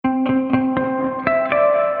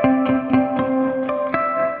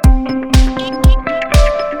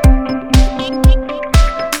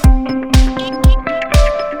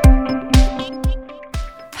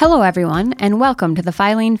everyone, and welcome to the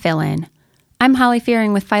Filene Fill-In. I'm Holly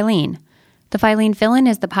Fearing with Filene. The Filene Fill-In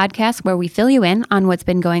is the podcast where we fill you in on what's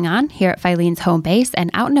been going on here at Filene's home base and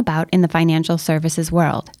out and about in the financial services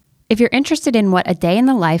world. If you're interested in what a day in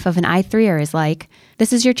the life of an I3er is like,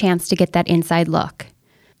 this is your chance to get that inside look.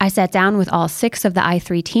 I sat down with all 6 of the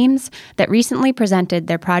I3 teams that recently presented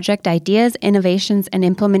their project ideas, innovations, and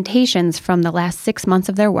implementations from the last 6 months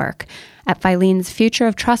of their work at Filene's Future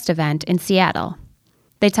of Trust event in Seattle.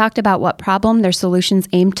 They talked about what problem their solutions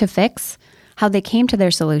aimed to fix, how they came to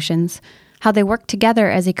their solutions, how they worked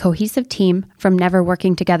together as a cohesive team from never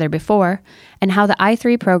working together before, and how the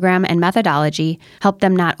I3 program and methodology helped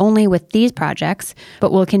them not only with these projects,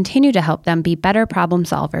 but will continue to help them be better problem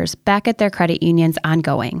solvers back at their credit unions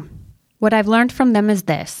ongoing. What I've learned from them is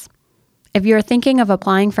this. If you're thinking of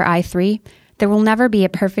applying for I3, there will never be a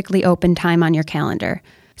perfectly open time on your calendar,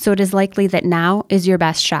 so it is likely that now is your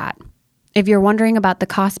best shot. If you're wondering about the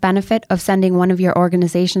cost benefit of sending one of your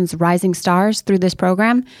organization's rising stars through this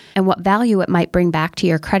program and what value it might bring back to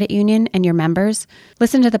your credit union and your members,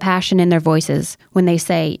 listen to the passion in their voices when they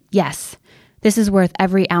say, yes, this is worth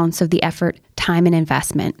every ounce of the effort, time, and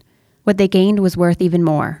investment. What they gained was worth even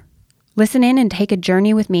more. Listen in and take a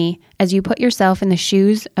journey with me as you put yourself in the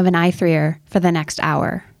shoes of an I3er for the next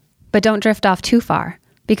hour. But don't drift off too far,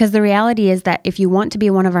 because the reality is that if you want to be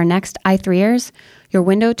one of our next I3ers, your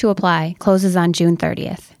window to apply closes on June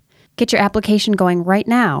 30th. Get your application going right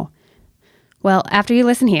now. Well, after you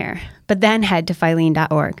listen here, but then head to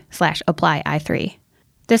filene.org/apply-I3.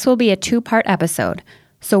 This will be a 2-part episode,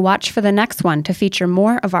 so watch for the next one to feature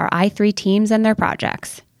more of our I3 teams and their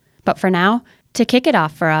projects. But for now, to kick it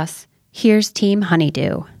off for us, here's Team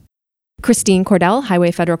Honeydew. Christine Cordell,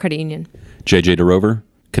 Highway Federal Credit Union. JJ DeRover,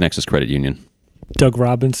 Connexus Credit Union. Doug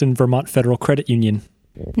Robinson, Vermont Federal Credit Union.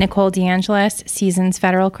 Nicole DeAngelis, Seasons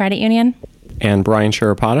Federal Credit Union. And Brian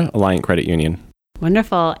Sharapata, Alliant Credit Union.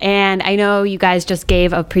 Wonderful. And I know you guys just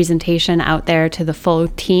gave a presentation out there to the full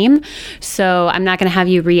team, so I'm not going to have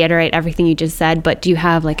you reiterate everything you just said, but do you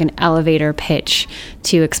have like an elevator pitch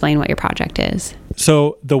to explain what your project is?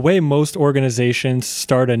 So the way most organizations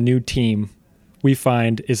start a new team, we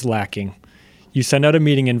find, is lacking. You send out a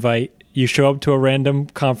meeting invite, you show up to a random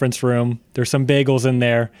conference room, there's some bagels in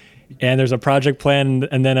there, and there's a project plan,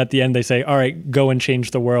 and then at the end they say, all right, go and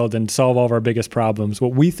change the world and solve all of our biggest problems.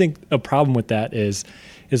 What we think a problem with that is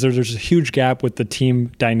there's a huge gap with the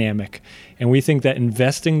team dynamic. And we think that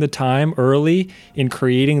investing the time early in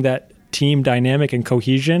creating that team dynamic and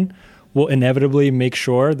cohesion will inevitably make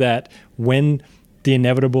sure that when the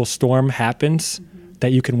inevitable storm happens,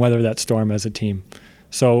 that you can weather that storm as a team.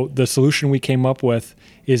 So the solution we came up with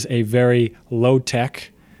is a very low-tech,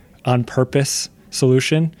 on-purpose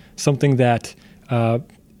solution, something that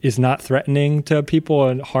is not threatening to people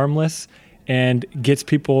and harmless, and gets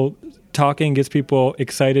people talking, gets people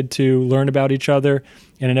excited to learn about each other,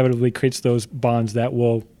 and inevitably creates those bonds that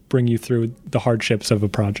will bring you through the hardships of a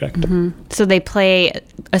project. Mm-hmm. So they play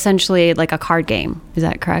essentially like a card game. Is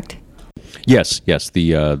that correct? Yes.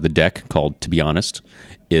 The deck, called To Be Honest,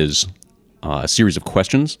 is a series of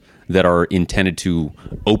questions that are intended to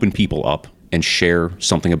open people up and share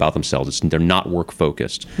something about themselves. They're not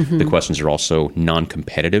work-focused. Mm-hmm. The questions are also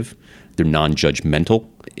non-competitive. They're non-judgmental.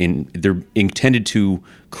 They're intended to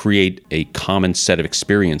create a common set of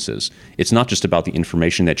experiences. It's not just about the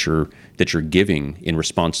information that you're giving in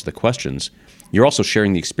response to the questions. You're also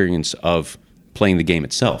sharing the experience of playing the game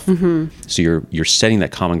itself. Mm-hmm. So you're setting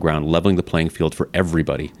that common ground, leveling the playing field for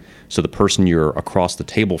everybody. So the person you're across the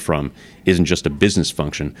table from isn't just a business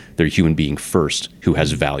function. They're a human being first who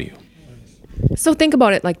has value. So think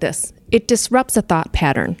about it like this. It disrupts a thought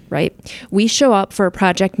pattern, right? We show up for a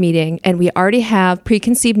project meeting and we already have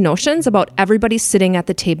preconceived notions about everybody sitting at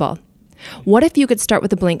the table. What if you could start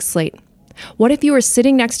with a blank slate? What if you were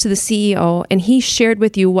sitting next to the CEO and he shared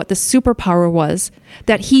with you what the superpower was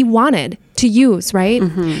that he wanted to use, right?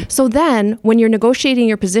 Mm-hmm. So then when you're negotiating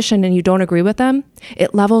your position and you don't agree with them,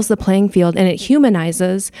 it levels the playing field and it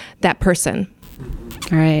humanizes that person.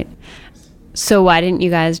 All right. So why didn't you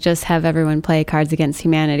guys just have everyone play Cards Against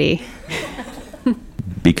Humanity?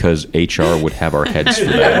 Because HR would have our heads for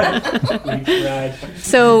that.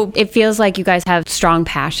 So it feels like you guys have strong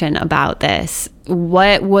passion about this.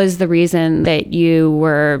 What was the reason that you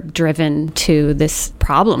were driven to this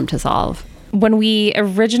problem to solve? When we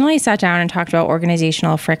originally sat down and talked about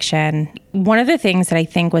organizational friction, one of the things that I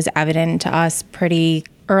think was evident to us pretty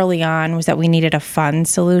early on was that we needed a fun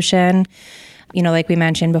solution. You know, like we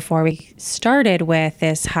mentioned before, we started with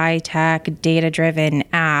this high-tech, data-driven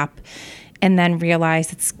app and then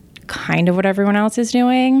realized it's kind of what everyone else is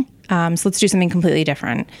doing. So let's do something completely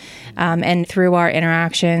different. And through our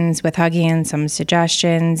interactions with Huggy and some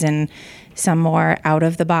suggestions and some more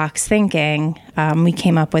out-of-the-box thinking, we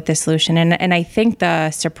came up with this solution. And I think the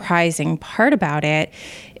surprising part about it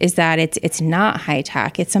is that it's not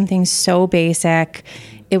high-tech. It's something so basic.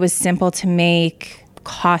 It was simple to make,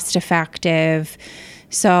 cost-effective.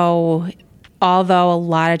 So although a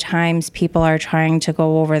lot of times people are trying to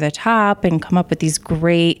go over the top and come up with these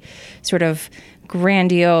great sort of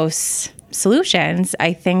grandiose solutions,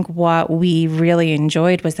 I think what we really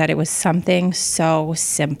enjoyed was that it was something so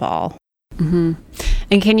simple. Mm-hmm.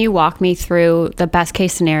 And can you walk me through the best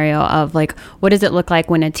case scenario of like, what does it look like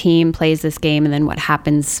when a team plays this game and then what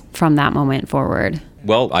happens from that moment forward?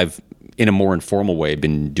 Well, I've, in a more informal way,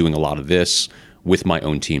 been doing a lot of this with my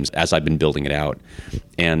own teams as I've been building it out.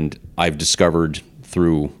 And I've discovered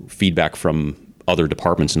through feedback from other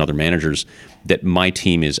departments and other managers that my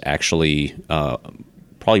team is actually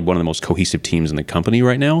probably one of the most cohesive teams in the company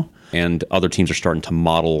right now. And other teams are starting to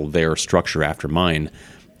model their structure after mine.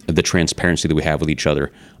 The transparency that we have with each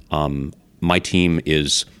other. My team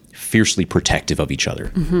is fiercely protective of each other.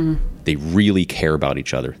 Mm-hmm. They really care about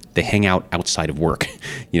each other. They hang out outside of work.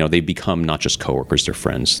 They become not just coworkers, they're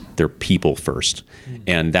friends. They're people first. Mm-hmm.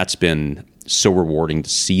 And that's been so rewarding to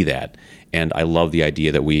see that. And I love the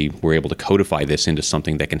idea that we were able to codify this into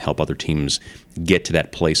something that can help other teams get to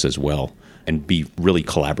that place as well and be really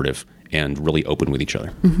collaborative and really open with each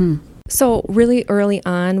other. Mm-hmm. So really early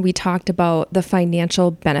on, we talked about the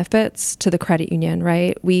financial benefits to the credit union,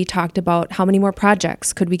 right? We talked about how many more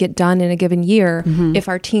projects could we get done in a given year if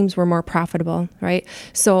our teams were more profitable, right?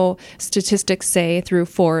 So statistics say through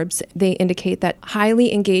Forbes, they indicate that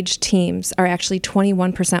highly engaged teams are actually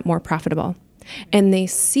 21% more profitable. And they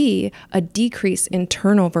see a decrease in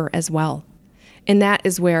turnover as well. And that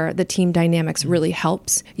is where the team dynamics really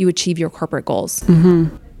helps you achieve your corporate goals.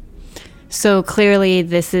 Mm-hmm. So clearly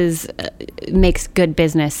this makes good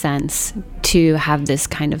business sense to have this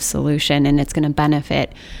kind of solution, and it's going to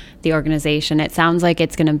benefit the organization. It sounds like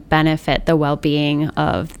it's going to benefit the well-being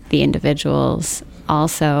of the individuals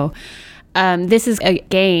also. This is a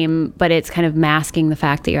game, but it's kind of masking the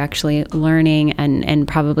fact that you're actually learning and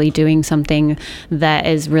probably doing something that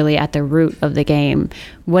is really at the root of the game.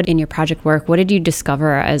 What in your project work, what did you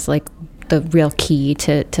discover as like the real key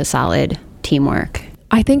to solid teamwork?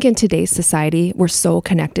 I think in today's society, we're so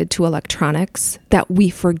connected to electronics that we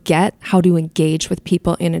forget how to engage with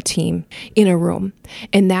people in a team, in a room.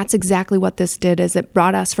 And that's exactly what this did, is it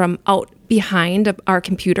brought us from out behind our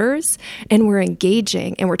computers, and we're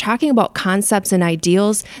engaging, and we're talking about concepts and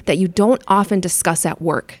ideals that you don't often discuss at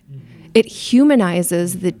work. It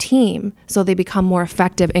humanizes the team so they become more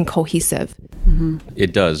effective and cohesive. Mm-hmm.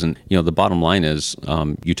 It does. And, the bottom line is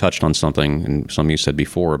you touched on something, and something you said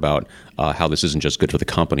before about how this isn't just good for the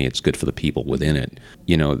company, it's good for the people within it.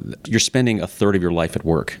 You're spending a third of your life at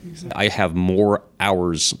work. Exactly. I have more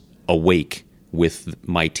hours awake with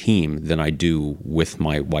my team than I do with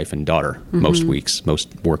my wife and daughter most weeks,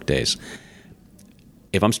 most work days.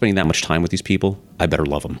 If I'm spending that much time with these people, I better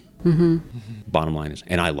love them. Mm-hmm. Bottom line is,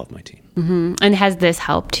 and I love my team. Mm-hmm. And has this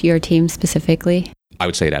helped your team specifically? I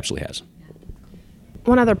would say it absolutely has.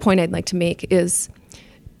 One other point I'd like to make is,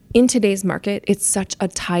 in today's market, it's such a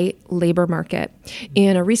tight labor market.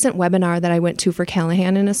 In a recent webinar that I went to for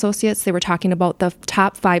Callahan and Associates, they were talking about the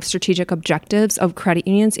top 5 strategic objectives of credit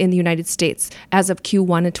unions in the United States as of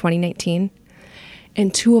Q1 of 2019.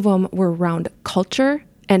 And 2 of them were around culture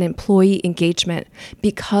and employee engagement.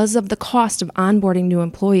 Because of the cost of onboarding new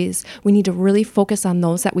employees, we need to really focus on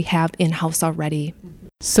those that we have in-house already.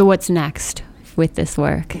 So what's next with this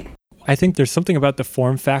work? I think there's something about the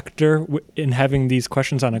form factor in having these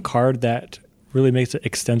questions on a card that really makes it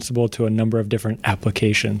extensible to a number of different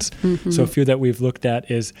applications. Mm-hmm. So a few that we've looked at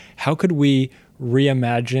is, how could we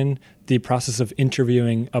reimagine the process of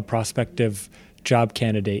interviewing a prospective job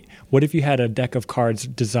candidate? What if you had a deck of cards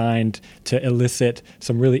designed to elicit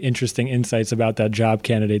some really interesting insights about that job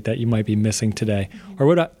candidate that you might be missing today? Or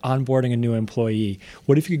what about onboarding a new employee?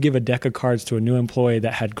 What if you could give a deck of cards to a new employee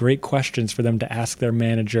that had great questions for them to ask their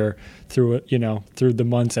manager through the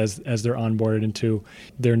months as they're onboarded into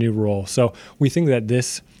their new role? So we think that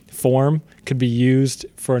this form could be used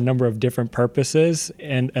for a number of different purposes,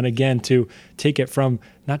 and again, to take it from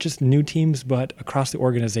not just new teams, but across the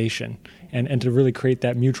organization, and to really create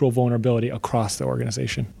that mutual vulnerability across the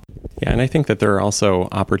organization. Yeah, and I think that there are also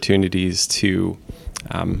opportunities to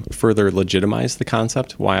further legitimize the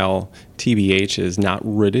concept. While TBH is not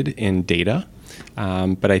rooted in data,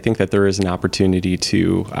 But I think that there is an opportunity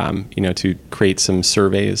to, to create some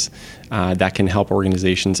surveys that can help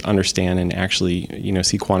organizations understand and actually,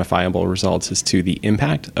 see quantifiable results as to the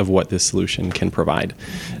impact of what this solution can provide.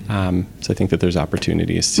 So I think that there's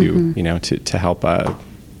opportunities to, to help,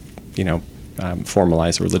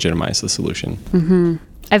 formalize or legitimize the solution.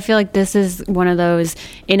 I feel like this is one of those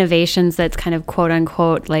innovations that's kind of quote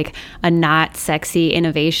unquote like a not sexy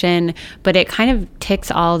innovation, but it kind of ticks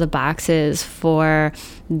all the boxes for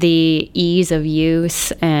the ease of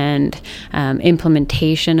use and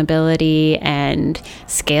implementation ability and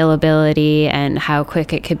scalability and how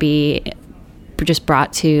quick it could be just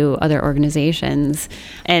brought to other organizations.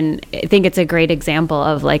 And I think it's a great example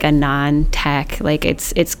of like a non-tech, like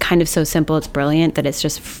it's kind of so simple, it's brilliant that it's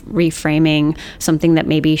just reframing something that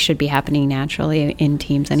maybe should be happening naturally in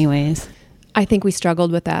teams anyways. I think we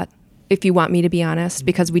struggled with that, if you want me to be honest,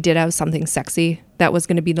 because we did have something sexy that was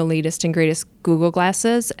going to be the latest and greatest Google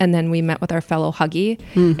Glasses. And then we met with our fellow Huggy,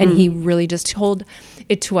 and he really just told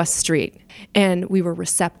it to us straight. And we were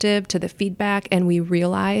receptive to the feedback, and we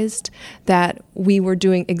realized that we were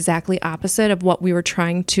doing exactly opposite of what we were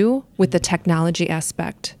trying to with the technology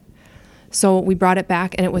aspect. So we brought it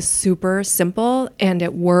back, and it was super simple, and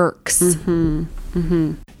it works. And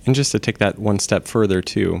just to take that one step further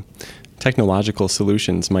too, technological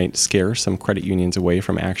solutions might scare some credit unions away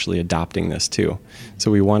from actually adopting this too.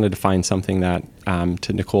 So we wanted to find something that,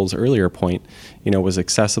 to Nicole's earlier point, was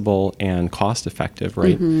accessible and cost effective,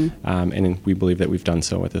 right? And we believe that we've done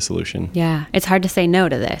so with the solution. Yeah, it's hard to say no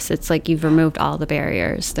to this. It's like you've removed all the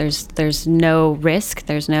barriers. There's no risk.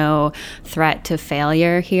 There's no threat to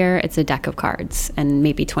failure here. It's a deck of cards and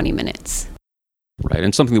maybe 20 minutes. Right,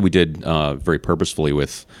 and something that we did very purposefully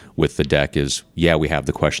with the deck is, we have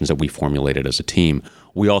the questions that we formulated as a team.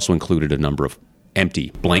 We also included a number of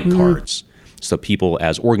empty, blank cards, so people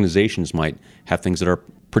as organizations might have things that are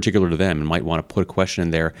particular to them and might want to put a question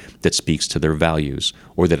in there that speaks to their values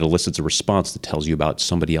or that elicits a response that tells you about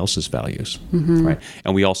somebody else's values, right?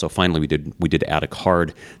 And we also finally we did add a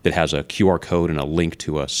card that has a QR code and a link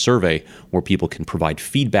to a survey where people can provide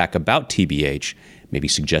feedback about TBH, maybe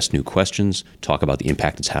suggest new questions, talk about the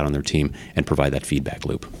impact it's had on their team, and provide that feedback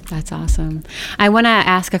loop. That's awesome. I want to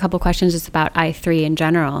ask a couple questions just about i3 in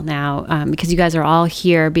general now, because you guys are all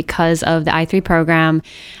here because of the i3 program,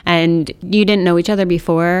 and you didn't know each other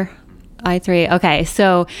before i3. Okay,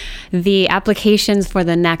 so the applications for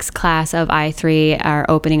the next class of i3 are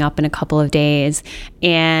opening up in a couple of days,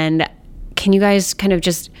 and can you guys kind of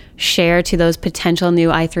just share to those potential new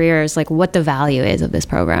i3ers like what the value is of this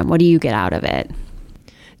program? What do you get out of it?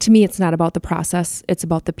 To me, it's not about the process, it's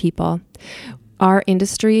about the people. Our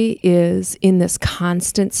industry is in this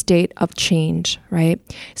constant state of change, right?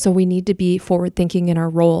 So we need to be forward thinking in our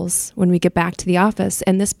roles when we get back to the office.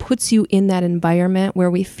 And this puts you in that environment where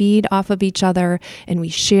we feed off of each other and we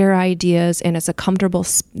share ideas, and it's a comfortable,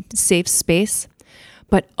 safe space.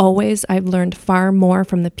 But always, I've learned far more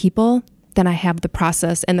from the people than I have the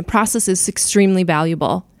process. And the process is extremely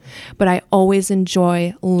valuable. But I always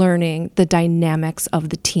enjoy learning the dynamics of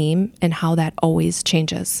the team and how that always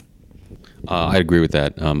changes. I agree with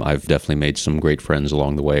that. I've definitely made some great friends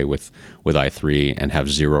along the way with i3 and have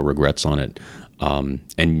zero regrets on it.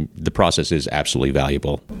 And the process is absolutely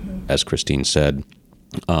valuable, as Christine said.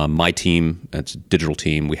 My team, it's a digital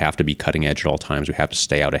team, we have to be cutting edge at all times. We have to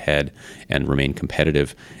stay out ahead and remain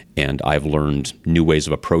competitive. And I've learned new ways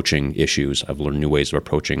of approaching issues. I've learned new ways of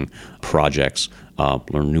approaching projects,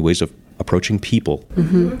 learned new ways of approaching people.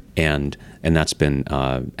 And that's been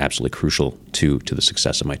absolutely crucial to the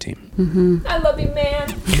success of my team. I love you,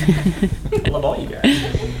 man. I love all you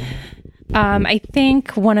guys. I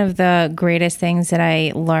think one of the greatest things that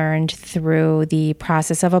I learned through the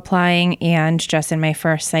process of applying and just in my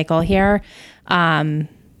first cycle here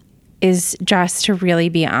is just to really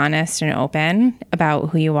be honest and open about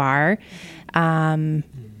who you are.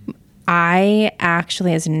 I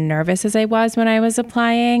actually, as nervous as I was when I was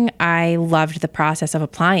applying, I loved the process of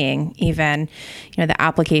applying, even, the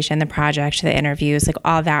application, the project, the interviews, like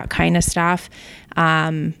all that kind of stuff.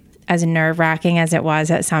 As nerve-wracking as it was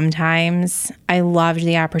at some times, I loved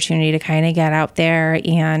the opportunity to kind of get out there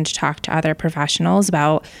and talk to other professionals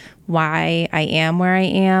about why I am where I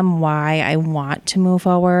am, why I want to move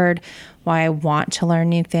forward, why I want to learn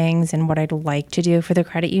new things, and what I'd like to do for the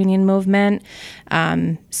credit union movement.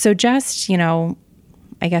 So just, I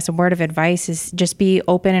guess a word of advice is just be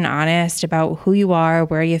open and honest about who you are,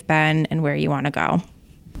 where you've been, and where you want to go.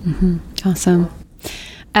 Awesome.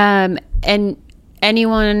 And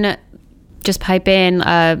anyone just pipe in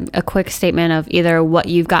a quick statement of either what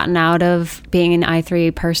you've gotten out of being in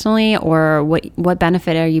I3 personally, or what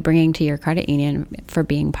benefit are you bringing to your credit union for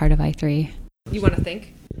being part of I3? You want to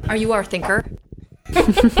think? Are you our thinker?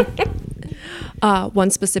 One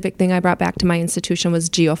specific thing I brought back to my institution was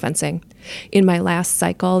geofencing. In my last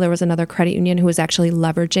cycle, there was another credit union who was actually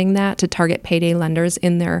leveraging that to target payday lenders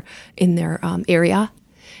in their area.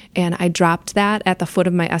 And I dropped that at the foot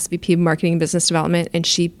of my SVP of Marketing and Business Development, and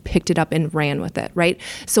she picked it up and ran with it, right?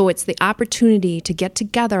 So it's the opportunity to get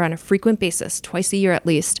together on a frequent basis, twice a year at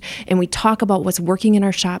least, and we talk about what's working in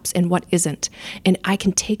our shops and what isn't. And I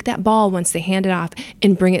can take that ball once they hand it off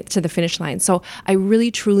and bring it to the finish line. So I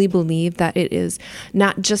really, truly believe that it is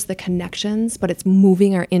not just the connections, but it's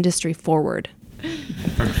moving our industry forward.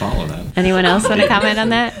 Hard to follow that. Anyone else want to comment on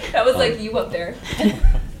that? That was like you up there.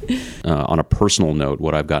 On a personal note,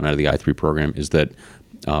 what I've gotten out of the I3 program is that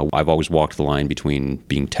I've always walked the line between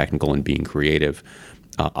being technical and being creative.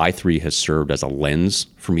 I3 has served as a lens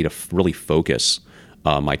for me to really focus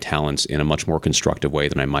my talents in a much more constructive way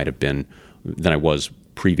than I was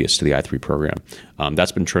previous to the I3 program.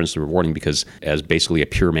 That's been tremendously rewarding because as basically a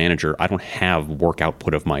pure manager, I don't have work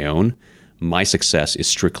output of my own. My success is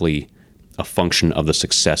strictly a function of the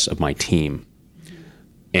success of my team.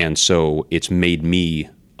 And so it's made me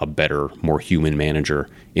a better, more human manager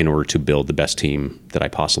in order to build the best team that I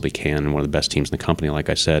possibly can, and one of the best teams in the company, like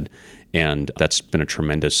I said. And that's been a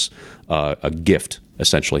tremendous a gift,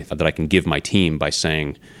 essentially, that I can give my team by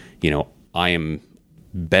saying, I am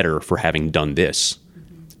better for having done this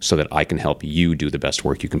so that I can help you do the best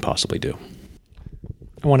work you can possibly do.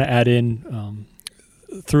 I want to add in,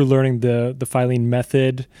 through learning the Filene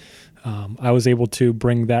method, I was able to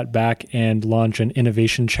bring that back and launch an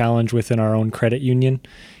innovation challenge within our own credit union.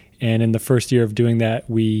 And in the first year of doing that,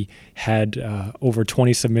 we had over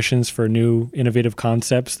 20 submissions for new innovative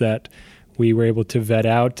concepts that we were able to vet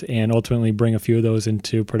out and ultimately bring a few of those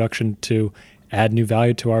into production to add new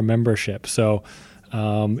value to our membership. So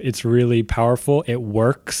it's really powerful. It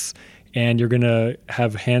works. And you're going to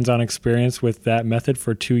have hands-on experience with that method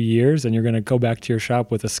for 2 years, and you're going to go back to your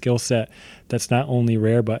shop with a skill set that's not only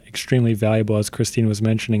rare but extremely valuable, as Christine was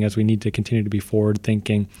mentioning, as we need to continue to be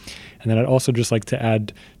forward-thinking. And then I'd also just like to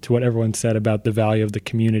add to what everyone said about the value of the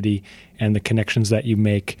community and the connections that you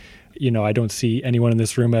make. I don't see anyone in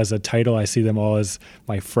this room as a title. I see them all as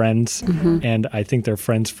my friends, and I think they're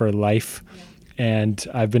friends for life. And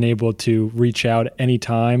I've been able to reach out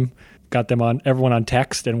anytime, got everyone on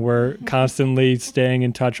text, and we're constantly staying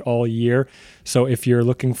in touch all year. So if you're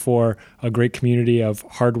looking for a great community of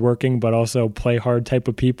hardworking but also play hard type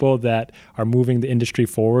of people that are moving the industry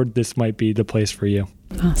forward, this might be the place for you.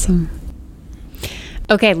 Awesome.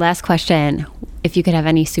 Okay, last question. If you could have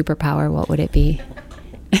any superpower, what would it be?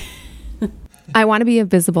 I want to be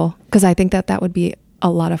invisible because I think that would be a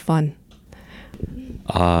lot of fun.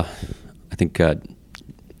 I think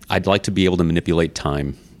I'd like to be able to manipulate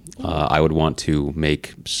time. I would want to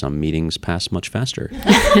make some meetings pass much faster,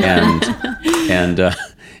 and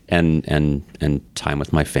time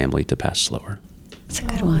with my family to pass slower. That's a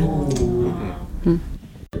good one.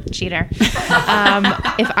 Cheater.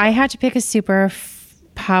 If I had to pick a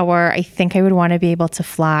superpower, I think I would want to be able to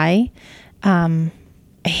fly.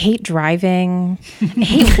 I hate driving. I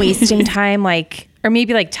hate wasting time, or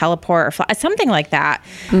maybe teleport or fly, something like that.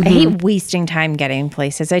 I hate wasting time getting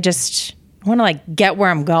places. I want to get where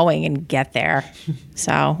I'm going and get there.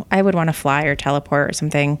 So I would want to fly or teleport or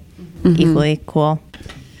something equally cool.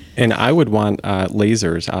 And I would want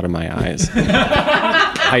lasers out of my eyes.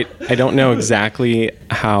 I don't know exactly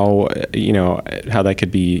how that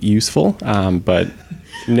could be useful, but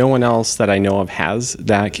no one else that I know of has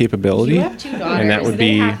that capability. You have 2 daughters. And that would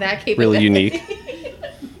be really unique.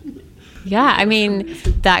 Yeah, I mean,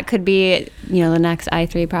 that could be, the next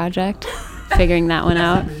I3 project, figuring that one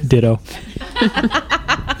out. Ditto.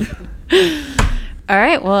 All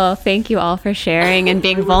right. Well, thank you all for sharing and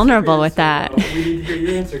being vulnerable with that. We need to hear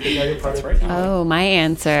your answer because that's right. Oh, my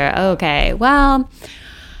answer. Okay. Well,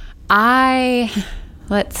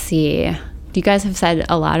 let's see. You guys have said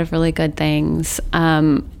a lot of really good things.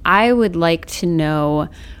 I would like to know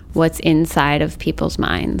what's inside of people's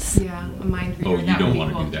minds. Yeah, a mind reader. Oh, you don't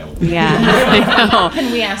want to do that. Yeah, I know.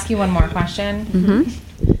 Can we ask you one more question?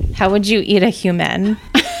 How would you eat a human?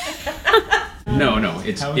 No.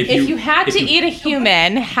 It's If you had to eat a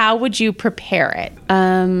human, how would you prepare it?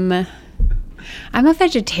 I'm a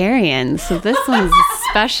vegetarian, so this one's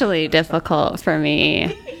especially difficult for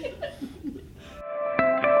me.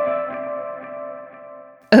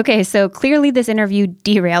 Okay, so clearly this interview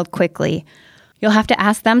derailed quickly. You'll have to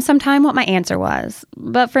ask them sometime what my answer was.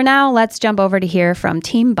 But for now, let's jump over to hear from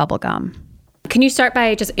Team Bubblegum. Can you start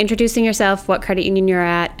by just introducing yourself, what credit union you're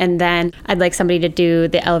at, and then I'd like somebody to do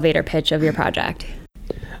the elevator pitch of your project.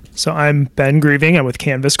 So I'm Ben Grieving. I'm with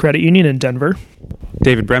Canvas Credit Union in Denver.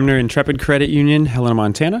 David Bremner, Intrepid Credit Union, Helena,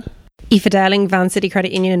 Montana. Aoife Dowling, Van City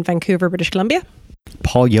Credit Union in Vancouver, British Columbia.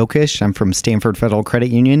 Paul Yokish. I'm from Stanford Federal Credit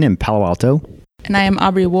Union in Palo Alto. And I am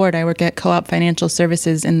Aubrey Ward. I work at Co-op Financial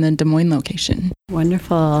Services in the Des Moines location.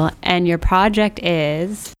 Wonderful. And your project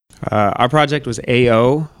is? Our project was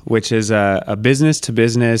AO, which is a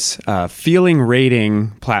business-to-business feeling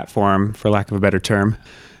rating platform, for lack of a better term,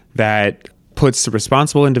 that puts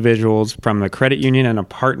responsible individuals from the credit union and a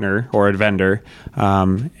partner or a vendor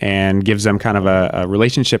and gives them kind of a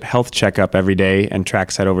relationship health checkup every day and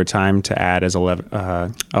tracks that over time to add as a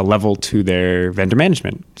level to their vendor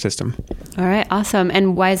management system. All right, awesome.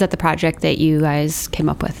 And why is that the project that you guys came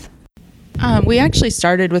up with? We actually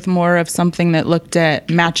started with more of something that looked at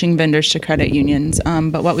matching vendors to credit unions.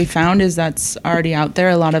 But what we found is that's already out there.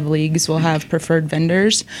 A lot of leagues will have preferred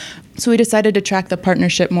vendors. So we decided to track the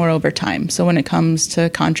partnership more over time. So when it comes to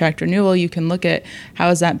contract renewal, you can look at how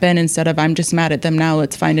has that been instead of I'm just mad at them now,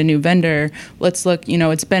 let's find a new vendor. Let's look,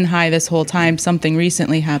 it's been high this whole time. Something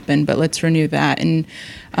recently happened, but let's renew that. And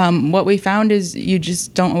what we found is you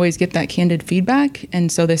just don't always get that candid feedback.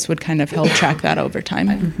 And so this would kind of help track that over time.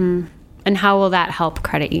 Mm-hmm. And how will that help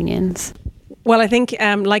credit unions? Well, I think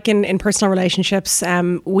like in personal relationships,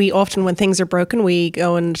 we often, when things are broken, we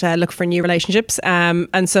go and look for new relationships.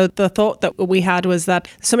 And so the thought that we had was that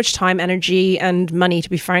so much time, energy and money,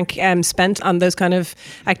 to be frank, spent on those kind of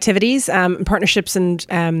activities, partnerships, and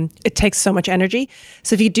it takes so much energy.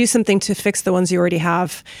 So if you do something to fix the ones you already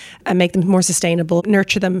have and make them more sustainable,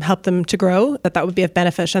 nurture them, help them to grow, that would be of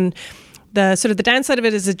benefit. And the sort of the downside of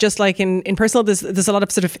it is just like in personal, there's a lot of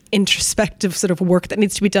sort of introspective sort of work that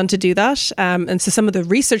needs to be done to do that. And so some of the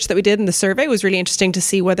research that we did in the survey was really interesting to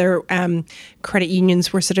see whether credit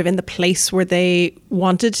unions were sort of in the place where they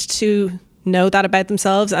wanted to know that about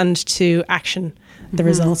themselves and to action the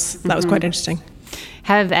results. That was quite interesting.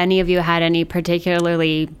 Have any of you had any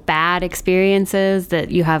particularly bad experiences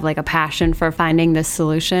that you have like a passion for finding this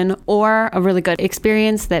solution, or a really good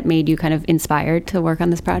experience that made you kind of inspired to work on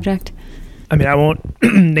this project? I mean, I won't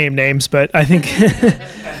name names, but I think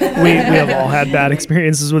we have all had bad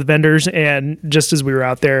experiences with vendors. And just as we were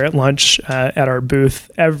out there at lunch at our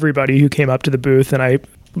booth, everybody who came up to the booth, and I'm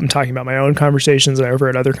talking about my own conversations, and I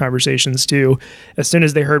overheard other conversations too. As soon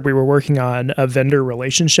as they heard we were working on a vendor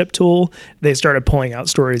relationship tool, they started pulling out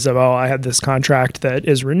stories of, I had this contract that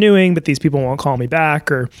is renewing, but these people won't call me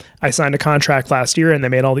back, or I signed a contract last year and they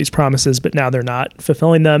made all these promises, but now they're not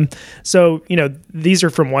fulfilling them. So, these are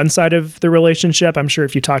from one side of the relationship. I'm sure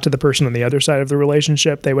if you talk to the person on the other side of the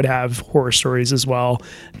relationship, they would have horror stories as well.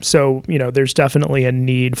 So, there's definitely a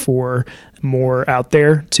need for more out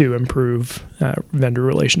there to improve vendor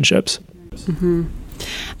relationships. Mm-hmm.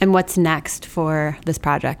 And what's next for this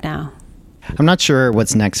project now? I'm not sure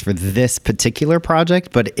what's next for this particular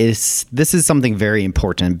project, but this is something very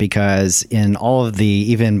important because in all of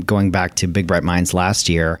even going back to Big Bright Minds last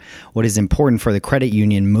year, what is important for the credit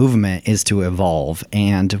union movement is to evolve.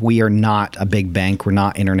 And we are not a big bank, we're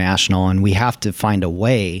not international, and we have to find a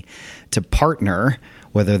way to partner,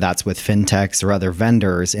 whether that's with fintechs or other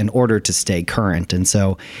vendors, in order to stay current. And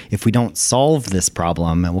so if we don't solve this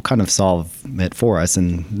problem, it will kind of solve it for us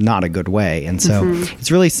in not a good way. And so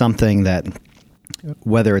it's really something that,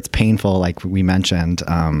 whether it's painful, like we mentioned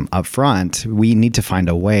up front, we need to find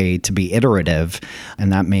a way to be iterative.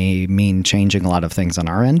 And that may mean changing a lot of things on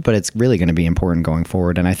our end, but it's really going to be important going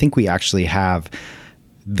forward. And I think we actually have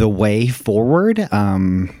the way forward,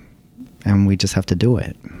 and we just have to do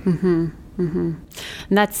it. Mm-hmm. Mm-hmm.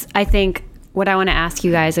 And that's, I think, what I want to ask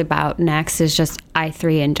you guys about next is just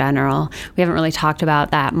i3 in general. We haven't really talked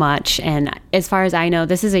about that much. And as far as I know,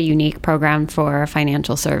 this is a unique program for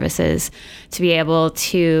financial services to be able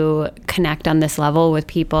to connect on this level with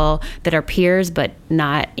people that are peers, but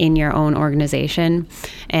not in your own organization.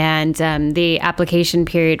 And the application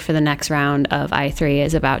period for the next round of i3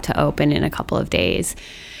 is about to open in a couple of days.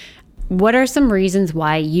 What are some reasons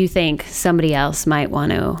why you think somebody else might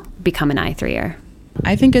want to become an i3er?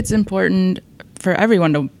 I think it's important for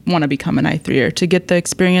everyone to want to become an i3er, to get the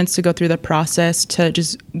experience, to go through the process, to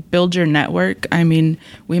just build your network. I mean,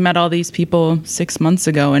 we met all these people 6 months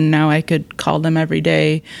ago, and now I could call them every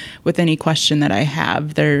day with any question that I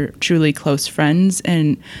have. They're truly close friends,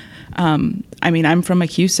 and I'm from a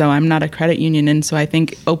CUSO. I'm not a credit union. And so I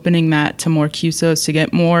think opening that to more CUSOs to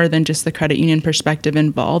get more than just the credit union perspective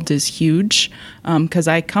involved is huge. Because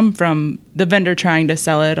I come from the vendor trying to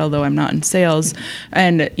sell it, although I'm not in sales.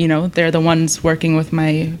 And, they're the ones working with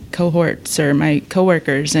my cohorts or my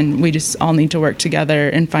coworkers. And we just all need to work together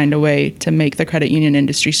and find a way to make the credit union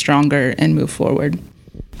industry stronger and move forward.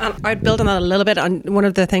 I'd build on that a little bit. On one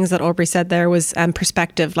of the things that Aubrey said there was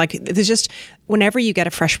perspective. Like, there's just, whenever you get a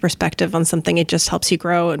fresh perspective on something, it just helps you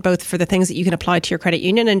grow, both for the things that you can apply to your credit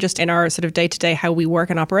union and just in our sort of day-to-day how we work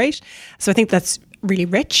and operate. So I think that's really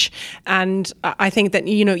rich. And I think that,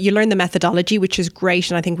 you learn the methodology, which is great.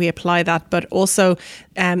 And I think we apply that. But also,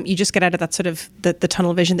 you just get out of that sort of the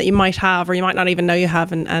tunnel vision that you might have or you might not even know you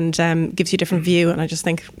have and gives you a different view. And I just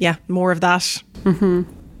think, more of that. Mm-hmm.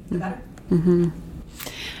 Mm-hmm.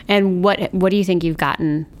 And what do you think you've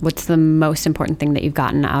gotten? What's the most important thing that you've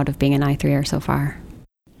gotten out of being an I3er so far?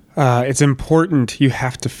 It's important. You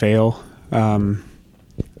have to fail.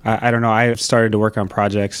 I don't know. I started to work on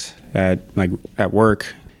projects at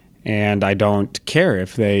work, and I don't care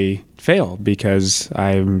if they fail because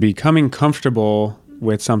I'm becoming comfortable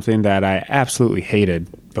with something that I absolutely hated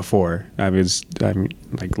before. I'm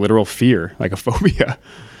like literal fear, like a phobia.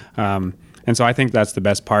 And so I think that's the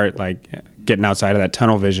best part, like getting outside of that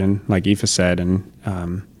tunnel vision, like Aoife said, and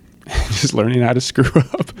just learning how to screw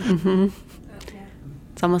up. Mm-hmm.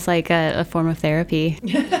 It's almost like a form of therapy.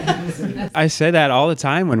 I say that all the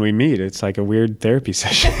time when we meet. It's like a weird therapy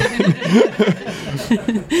session.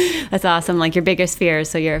 That's awesome. Like your biggest fears.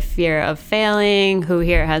 So your fear of failing. Who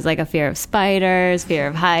here has like a fear of spiders, fear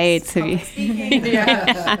of heights?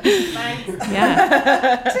 Yeah.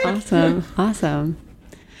 Awesome.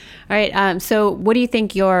 All right. So what do you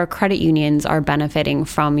think your credit unions are benefiting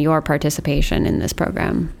from your participation in this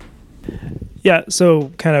program? Yeah, so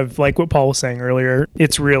kind of like what Paul was saying earlier,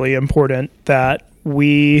 it's really important that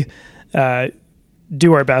we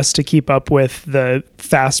do our best to keep up with the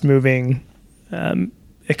fast-moving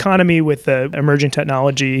economy, with the emerging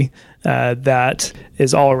technology that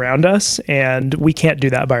is all around us, and we can't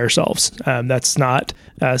do that by ourselves. That's not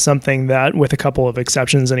something that, with a couple of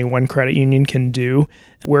exceptions, any one credit union can do.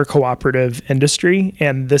 We're a cooperative industry,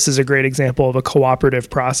 and this is a great example of a cooperative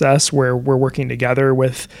process where we're working together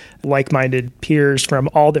with like-minded peers from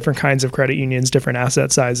all different kinds of credit unions, different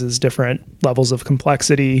asset sizes, different levels of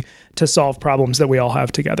complexity to solve problems that we all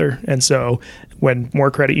have together. And so when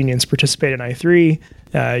more credit unions participate in I3,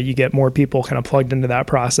 you get more people kind of plugged into that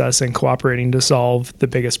process and cooperating to solve the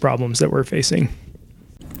biggest problems that we're facing.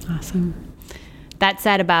 Awesome. That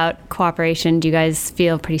said about cooperation, do you guys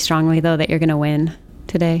feel pretty strongly, though, that you're going to win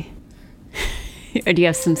today? Or do you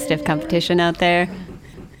have some stiff competition out there?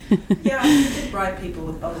 Yeah, we did bribe people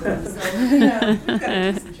with bubble guns. So,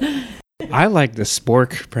 I like the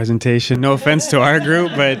spork presentation. No offense to our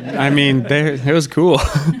group, but I mean, it was cool.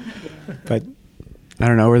 But I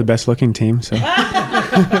don't know, we're the best looking team, so.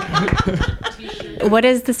 What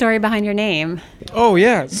is the story behind your name? Oh,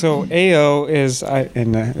 yeah. So AO is,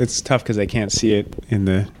 it's tough because I can't see it in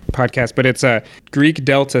the podcast, but it's a Greek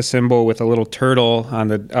delta symbol with a little turtle on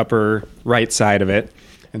the upper right side of it.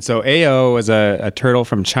 And so AO is a turtle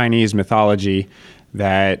from Chinese mythology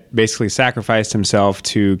that basically sacrificed himself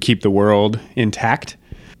to keep the world intact.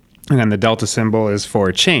 And then the delta symbol is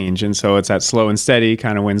for change. And so it's that slow and steady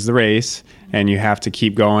kind of wins the race. And you have to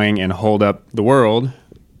keep going and hold up the world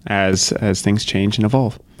as things change and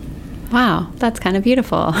evolve. Wow, that's kind of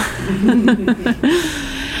beautiful.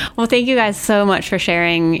 Well, thank you guys so much for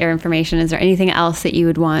sharing your information. Is there anything else that you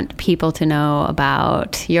would want people to know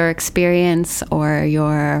about your experience or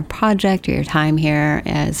your project or your time here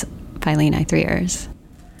as Filene I3ers?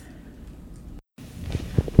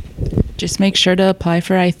 Just make sure to apply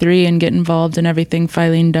for I3 and get involved in everything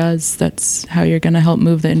Filene does. That's how you're going to help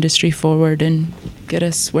move the industry forward and get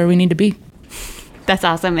us where we need to be. That's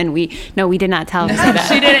awesome. And we did not tell her that.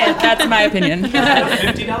 She didn't. That's my opinion.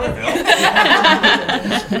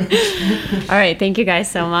 $50 bill. All right. Thank you guys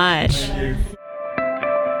so much.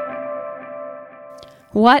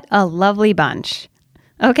 What a lovely bunch.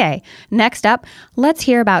 Okay. Next up, let's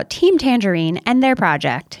hear about Team Tangerine and their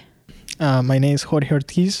project. My name is Jorge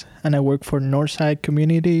Ortiz, and I work for Northside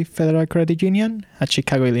Community Federal Credit Union at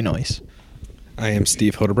Chicago, Illinois. I am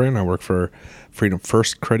Steve Hodebrand. I work for Freedom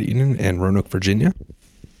First Credit Union in Roanoke, Virginia.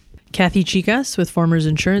 Kathy Chicas with Farmers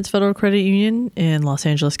Insurance Federal Credit Union in Los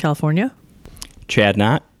Angeles, California. Chad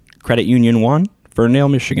Knott, Credit Union 1, Ferndale,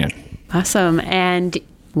 Michigan. Awesome. And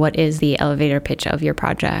what is the elevator pitch of your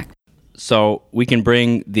project? So we can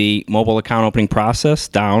bring the mobile account opening process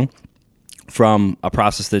down from a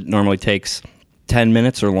process that normally takes 10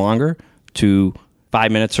 minutes or longer to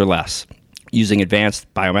 5 minutes or less, using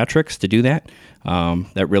advanced biometrics to do that.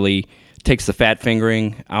 That really takes the fat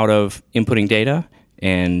fingering out of inputting data,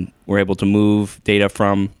 and we're able to move data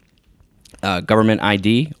from government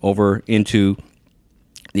ID over into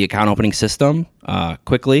the account opening system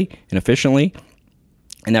quickly and efficiently.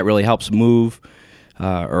 And that really helps move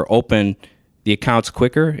or open the accounts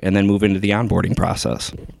quicker and then move into the onboarding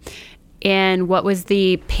process. And what was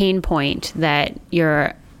the pain point that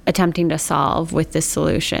you're attempting to solve with this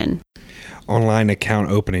solution? Online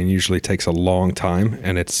account opening usually takes a long time,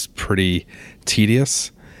 and it's pretty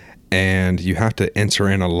tedious, and you have to enter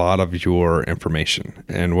in a lot of your information.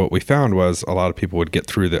 And what we found was a lot of people would get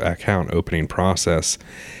through the account opening process,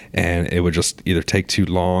 and it would just either take too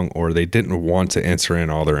long, or they didn't want to enter in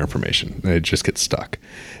all their information. They'd just get stuck.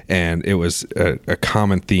 And it was a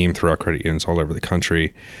common theme throughout credit unions all over the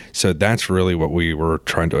country. So that's really what we were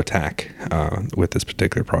trying to attack with this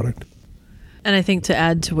particular product. And I think to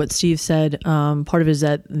add to what Steve said, part of it is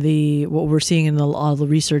that what we're seeing in a lot of the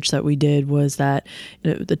research that we did was that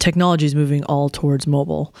the technology is moving all towards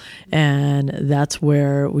mobile. And that's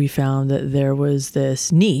where we found that there was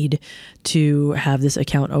this need to have this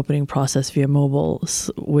account opening process via mobile,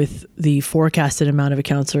 with the forecasted amount of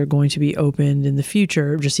accounts that are going to be opened in the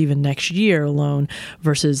future, just even next year alone,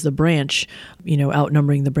 versus the branch,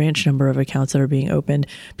 outnumbering the branch number of accounts that are being opened.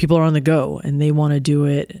 People are on the go, and they want to do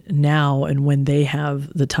it now and when they have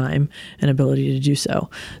the time and ability to do so.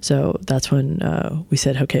 So that's when we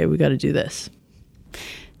said, okay, we got to do this.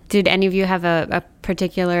 Did any of you have a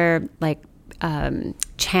particular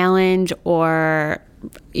challenge or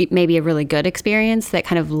maybe a really good experience that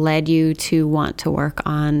kind of led you to want to work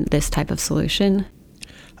on this type of solution?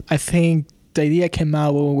 I think the idea came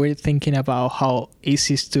out when we were thinking about how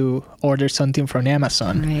easy it's to order something from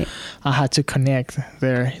Amazon. Right. I had to connect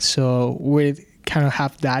there. So we kind of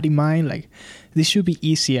have that in mind, like this should be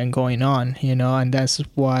easy and going on, and that's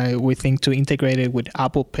why we think to integrate it with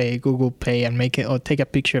Apple Pay, Google Pay, and make it, or take a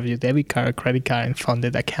picture of your debit card or credit card and fund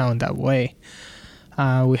the account that way.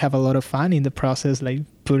 We have a lot of fun in the process, like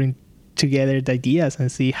putting together the ideas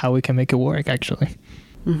and see how we can make it work, actually.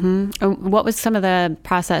 Mm-hmm. What was some of the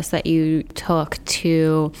process that you took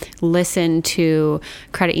to listen to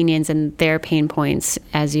credit unions and their pain points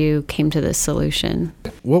as you came to this solution?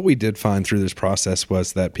 What we did find through this process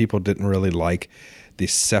was that people didn't really like the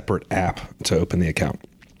separate app to open the account.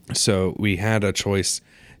 So we had a choice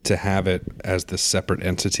to have it as this separate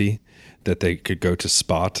entity that they could go to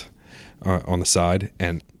Spot on the side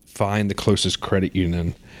and find the closest credit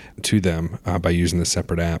union to them by using the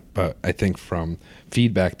separate app. But I think from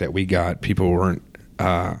feedback that we got, people weren't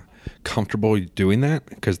comfortable doing that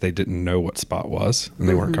because they didn't know what Spot was and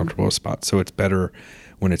they weren't comfortable with Spot. So it's better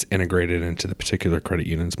when it's integrated into the particular credit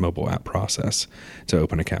union's mobile app process to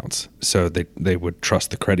open accounts. So they would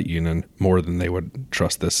trust the credit union more than they would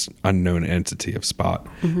trust this unknown entity of Spot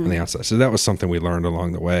on the outside. So that was something we learned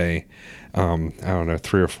along the way. I don't know,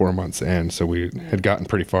 3 or 4 months in. So we had gotten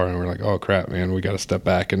pretty far and we're like, oh crap, man, we got to step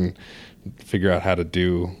back and figure out how to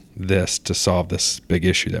do this to solve this big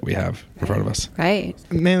issue that we have in front of us. Right.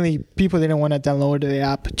 Mainly, people didn't want to download the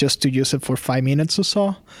app just to use it for 5 minutes or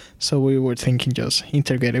so. So we were thinking just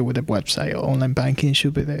integrate it with the website or online banking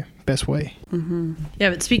should be the best way.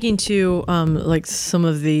 Yeah, but speaking to like some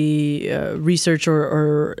of the research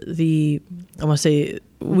or the, I want to say,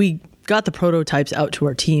 we got the prototypes out to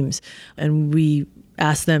our teams and we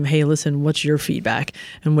ask them, hey, listen, what's your feedback?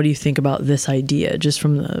 And what do you think about this idea? Just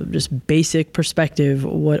from the just basic perspective,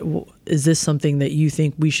 what is this something that you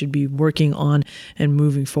think we should be working on and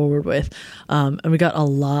moving forward with? And we got a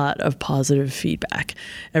lot of positive feedback.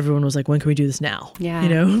 Everyone was like, when can we do this now? Yeah.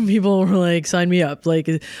 People were like, sign me up. Like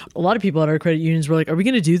a lot of people at our credit unions were like, are we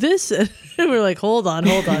going to do this? And we're like, hold on.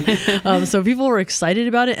 So people were excited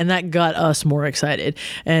about it, and that got us more excited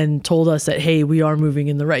and told us that, hey, we are moving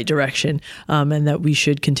in the right direction, and that we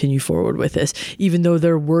should continue forward with this, even though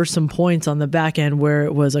there were some points on the back end where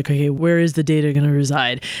it was like, okay, where is the data going to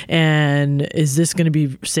reside? And is this going to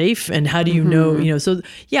be safe? And how do you know, so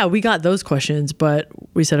yeah, we got those questions, but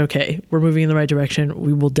we said, okay, we're moving in the right direction.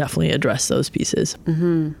 We will definitely address those pieces.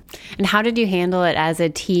 And how did you handle it as a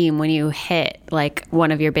team when you hit like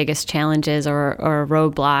one of your biggest challenges or a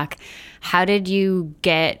roadblock? How did you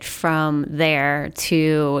get from there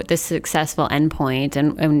to the successful endpoint?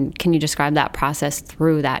 And can you describe that process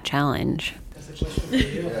through that challenge?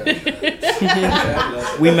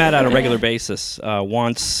 We met on a regular basis,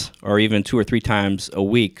 once or even 2 or 3 times a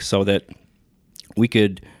week, so that we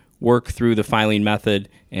could work through the filing method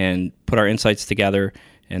and put our insights together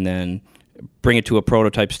and then bring it to a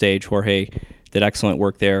prototype stage. Jorge did excellent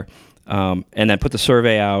work there. And then put the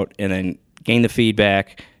survey out and then gain the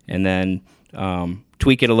feedback, and then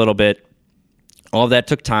tweak it a little bit. All of that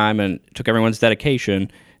took time and took everyone's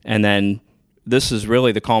dedication. And then this is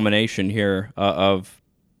really the culmination here of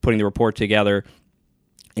putting the report together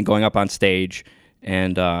and going up on stage.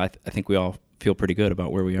 And I think we all feel pretty good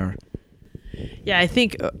about where we are. Yeah, I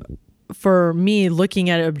think for me, looking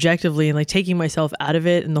at it objectively and like taking myself out of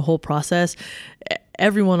it and the whole process,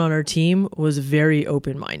 everyone on our team was very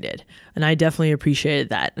open-minded, and I definitely appreciated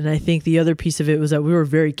that. And I think the other piece of it was that we were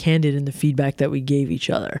very candid in the feedback that we gave each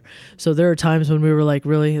other. So there are times when we were like,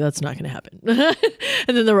 really, that's not going to happen.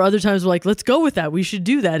 And then there were other times we're like, let's go with that. We should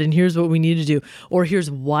do that. And here's what we need to do. Or here's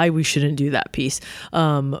why we shouldn't do that piece.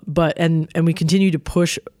 But we continue to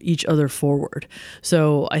push each other forward.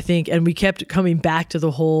 So I think, and we kept coming back to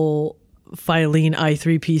the whole Filene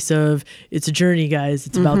i3 piece of it's a journey, guys.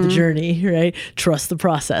 It's about the journey, right? Trust the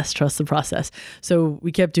process. So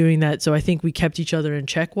we kept doing that. So I think we kept each other in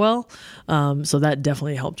check well. So that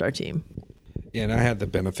definitely helped our team. Yeah, and I had the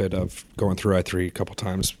benefit of going through i3 a couple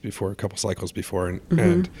times before, a couple cycles before,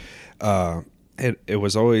 and it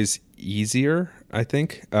was always easier, I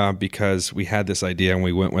think, because we had this idea and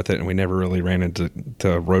we went with it, and we never really ran into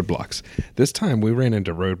roadblocks. This time we ran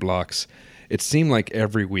into roadblocks. It seemed like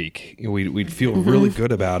every week we'd feel really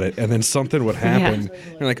good about it, and then something would happen.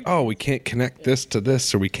 And like, oh, we can't connect this to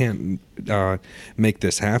this, or we can't make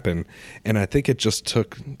this happen. And I think it just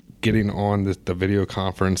took getting on the video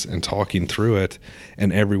conference and talking through it,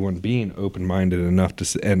 and everyone being open-minded enough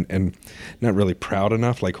to and not really proud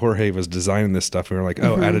enough. Like Jorge was designing this stuff, and we were like,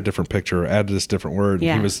 oh, add a different picture, or add this different word.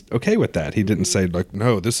 Yeah. He was okay with that. He didn't say like,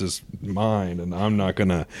 no, this is mine, and I'm not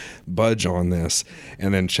gonna budge on this.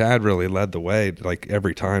 And then Chad really led the way, like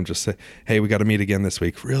every time, just say, hey, we got to meet again this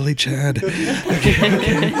week. Really, Chad?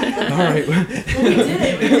 okay. All right.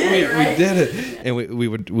 We did it. And we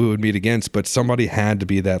would meet again, but somebody had to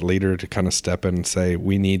be that leader to kind of step in and say,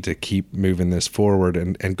 we need to keep moving this forward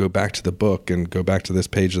and go back to the book and go back to this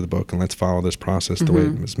page of the book, and let's follow this process the way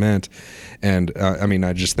it was meant. And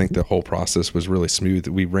I just think the whole process was really smooth.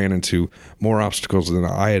 We ran into more obstacles than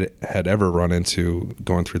I had ever run into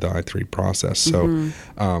going through the i3 process. So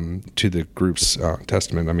to the group's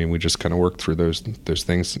testament, we just kind of worked through those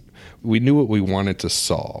things. We knew what we wanted to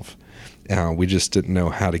solve. We just didn't know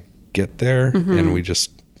how to get there, and we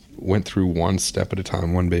just went through one step at a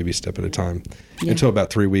time, one baby step at a time, until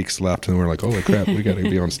about 3 weeks left, and we're like, holy crap, we got to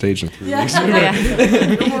be on stage in 3 weeks. No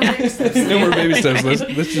more baby steps. No more baby steps.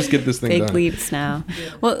 Let's just get this thing done. Big leaps now.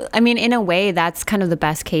 Well, in a way, that's kind of the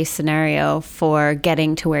best case scenario for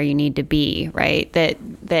getting to where you need to be, right?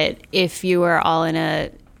 That if you were all in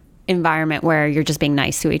a environment where you're just being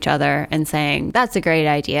nice to each other and saying, that's a great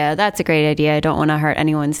idea, I don't want to hurt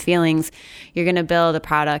anyone's feelings, you're going to build a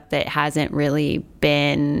product that hasn't really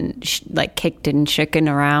been kicked and shaken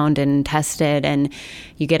around and tested, and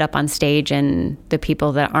you get up on stage and the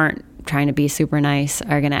people that aren't trying to be super nice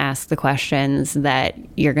are going to ask the questions that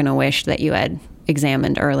you're going to wish that you had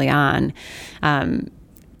examined early on.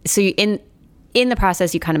 So in the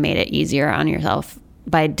process, you kind of made it easier on yourself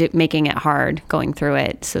by making it hard going through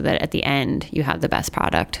it, so that at the end you have the best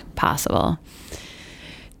product possible.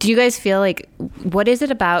 Do you guys feel like, what is it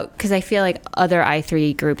about, because I feel like other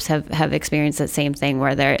i3 groups have experienced that same thing,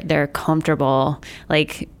 where they're comfortable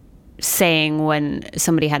saying when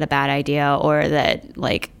somebody had a bad idea, or that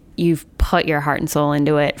you've put your heart and soul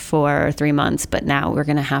into it for 3 months, but now we're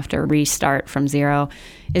going to have to restart from zero.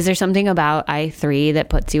 Is there something about i3 that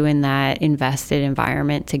puts you in that invested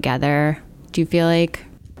environment together? Do you feel like?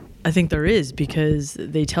 I think there is, because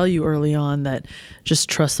they tell you early on that just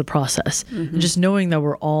trust the process. And just knowing that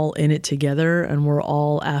we're all in it together and we're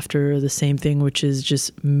all after the same thing, which is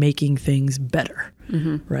just making things better,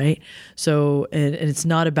 right? So, and it's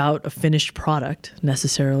not about a finished product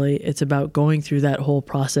necessarily. It's about going through that whole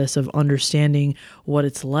process of understanding what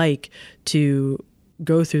it's like to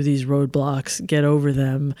go through these roadblocks, get over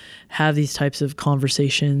them, have these types of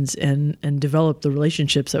conversations, and develop the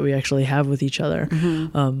relationships that we actually have with each other.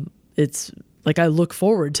 It's like, I look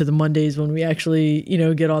forward to the Mondays when we actually,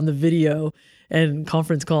 get on the video and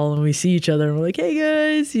conference call and we see each other and we're like, hey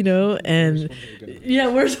guys, and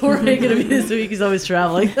where's Jorge going to be this week? He's always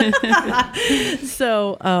traveling.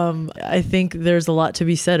 So I think there's a lot to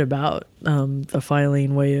be said about the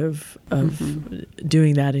Filene way of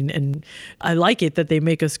doing that. And I like it that they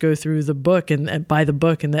make us go through the book and buy the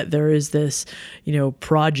book, and that there is this,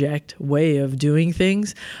 project way of doing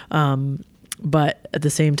things. But at the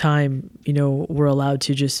same time, we're allowed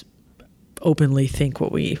to just openly think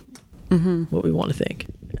what we want to think.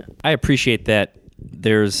 I appreciate that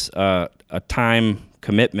there's a time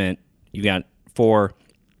commitment. You got 4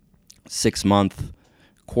 6-month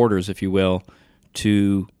quarters, if you will,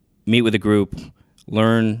 to meet with a group,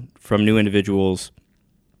 learn from new individuals,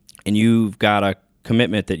 and you've got a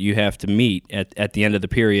commitment that you have to meet at the end of the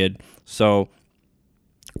period. So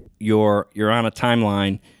you're on a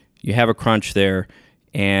timeline, you have a crunch there,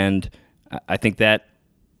 and I think that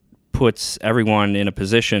puts everyone in a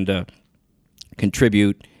position to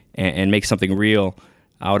contribute and make something real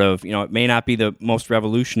out of, it may not be the most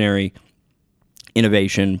revolutionary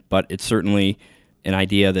innovation, but it's certainly an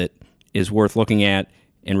idea that is worth looking at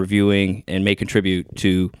and reviewing and may contribute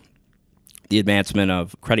to the advancement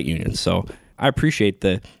of credit unions. So I appreciate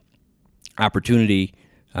the opportunity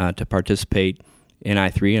to participate in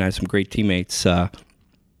I3, and I have some great teammates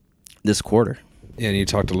this quarter. Yeah, and you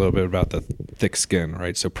talked a little bit about the thick skin,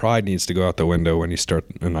 right? So pride needs to go out the window when you start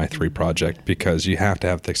an I3 project, because you have to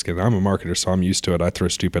have thick skin. I'm a marketer, so I'm used to it. I throw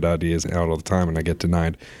stupid ideas out all the time and I get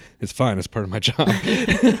denied. It's fine. It's part of my job.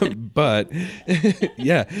 But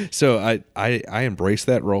yeah, so I embrace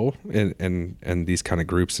that role and these kind of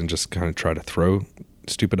groups and just kind of try to throw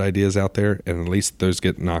stupid ideas out there, and at least those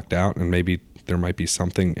get knocked out, and maybe there might be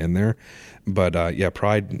something in there. But yeah,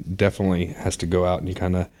 pride definitely has to go out, and you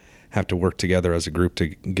kind of have to work together as a group to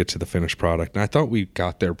get to the finished product. And I thought we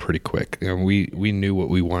got there pretty quick. We knew what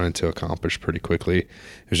we wanted to accomplish pretty quickly. It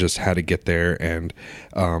was just how to get there. And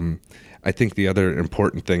I think the other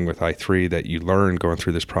important thing with I3 that you learn going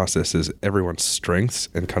through this process is everyone's strengths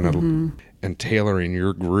and kind of and tailoring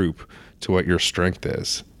your group to what your strength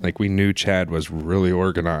is. Like, we knew Chad was really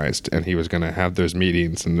organized and he was going to have those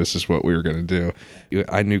meetings and this is what we were going to do.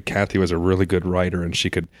 I knew Kathy was a really good writer, and she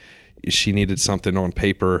needed something on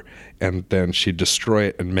paper and then she'd destroy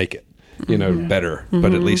it and make it, better.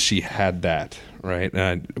 But at least she had that, right?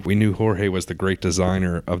 And we knew Jorge was the great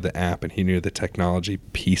designer of the app, and he knew the technology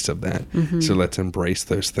piece of that. So let's embrace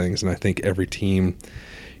those things. And I think every team,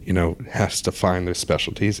 has to find those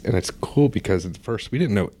specialties. And it's cool because at first we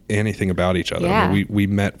didn't know anything about each other. Yeah. I mean, we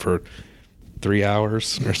met for 3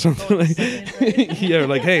 hours or something like yeah,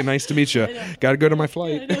 like, hey, nice to meet you. Got to go to my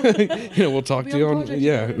flight. We'll talk to you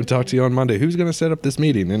we'll talk to you on Monday. Who's going to set up this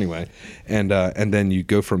meeting anyway? And then you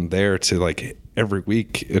go from there to like every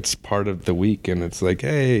week it's part of the week, and it's like,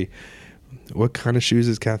 hey, what kind of shoes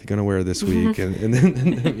is Kathy going to wear this week? And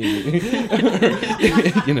then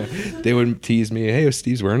they would tease me, hey,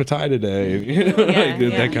 Steve's wearing a tie today,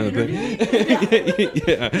 that kind of thing.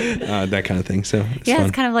 That kind of thing. So it's fun.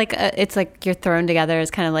 It's kind of like it's like you're thrown together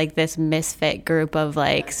as kind of like this misfit group of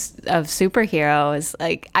superheroes.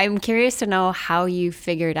 Like, I'm curious to know how you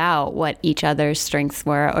figured out what each other's strengths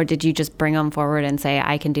were, or did you just bring them forward and say,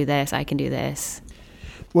 I can do this, I can do this?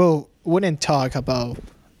 Well, we didn't talk about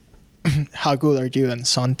how good are you in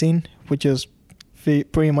something. We just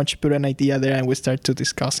pretty much put an idea there, and we start to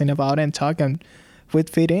discussing about it and talk, and we'd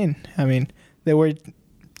fit in. I mean, there were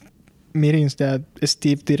meetings that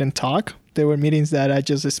Steve didn't talk. There were meetings that I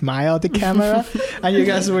just smiled at the camera, and you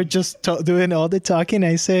guys were just doing all the talking.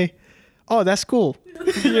 I say, oh, that's cool.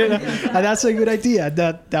 And that's a good idea.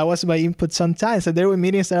 That was my input sometimes. And there were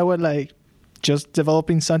meetings that I would like just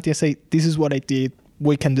developing something and say, this is what I did.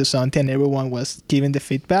 We can do something. Everyone was giving the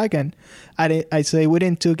feedback, and I say we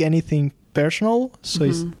didn't took anything personal. So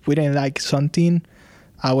if we didn't like something,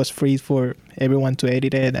 I was free for everyone to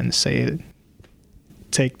edit it and say,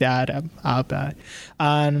 take that out.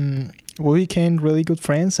 And we became really good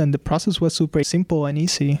friends, and the process was super simple and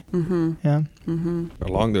easy.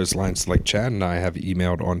 Along those lines, like Chad and I have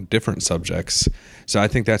emailed on different subjects. So I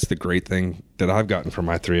think that's the great thing that I've gotten from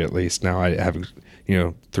I3, at least. Now I have,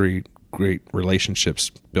 3 great relationships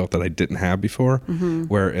built that I didn't have before,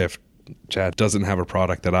 where if Chad doesn't have a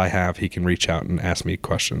product that I have, he can reach out and ask me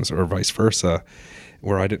questions, or vice versa,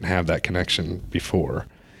 where I didn't have that connection before.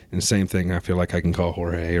 And same thing, I feel like I can call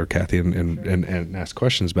Jorge or Kathy and ask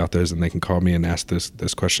questions about those, and they can call me and ask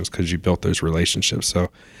those questions because you built those relationships. So, I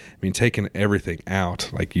mean, taking everything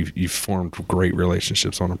out, like you've formed great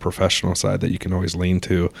relationships on a professional side that you can always lean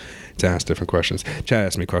to ask different questions. Chad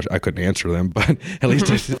asked me questions. I couldn't answer them, but at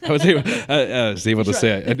least I was able to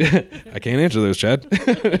say, I can't answer those, Chad.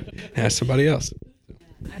 Ask somebody else.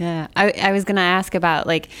 Yeah, I was going to ask about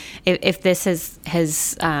like if this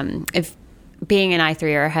if being an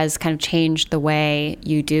I3er has kind of changed the way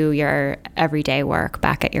you do your everyday work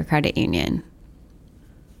back at your credit union.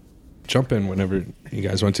 Jump in whenever you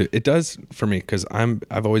guys want to. It does for me because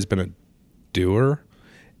I've always been a doer,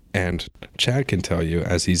 and Chad can tell you,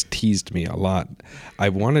 as he's teased me a lot, I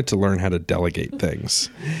wanted to learn how to delegate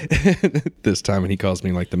things this time, and he calls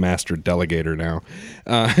me like the master delegator now.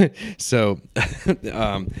 So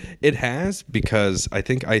it has, because I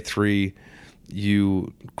think I3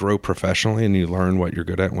 you grow professionally and you learn what you're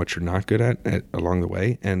good at and what you're not good at along the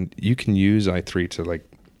way. And you can use i3 to like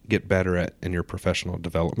get better at in your professional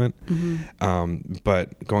development.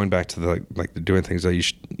 But going back to the doing things I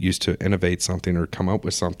used to innovate something or come up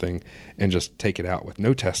with something and just take it out with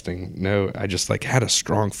no testing. I just like had a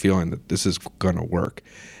strong feeling that this is going to work.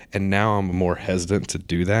 And now I'm more hesitant to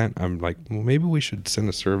do that. I'm like, well, maybe we should send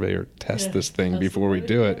a survey or test this thing before we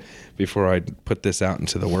do it, before I put this out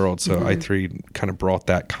into the world. So i3 kind of brought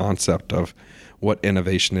that concept of what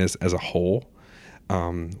innovation is as a whole,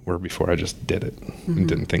 where before I just did it and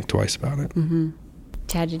didn't think twice about it.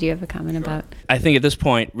 Chad, did you have a comment about? I think at this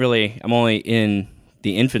point, really, I'm only in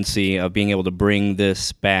the infancy of being able to bring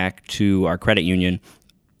this back to our credit union.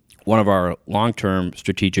 One of our long-term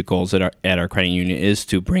strategic goals at our credit union is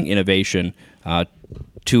to bring innovation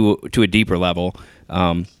to a deeper level,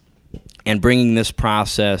 and bringing this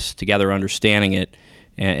process together, understanding it,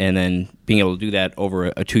 and then being able to do that over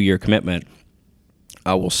a 2-year commitment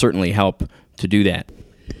will certainly help to do that.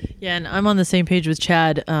 Yeah, and I'm on the same page with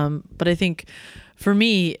Chad, but I think for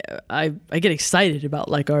me, I get excited about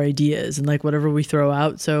like our ideas and like whatever we throw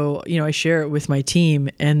out. So, I share it with my team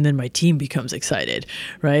and then my team becomes excited,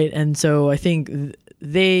 right? And so I think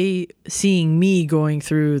they seeing me going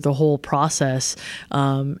through the whole process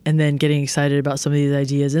and then getting excited about some of these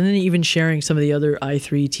ideas and then even sharing some of the other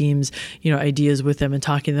i3 teams, ideas with them and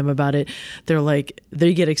talking to them about it.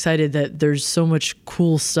 They get excited that there's so much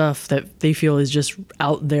cool stuff that they feel is just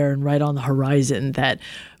out there and right on the horizon that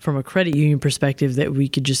from a credit union perspective that we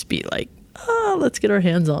could just be like, let's get our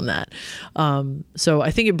hands on that. So I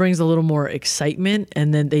think it brings a little more excitement,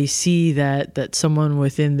 and then they see that someone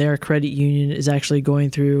within their credit union is actually going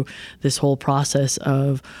through this whole process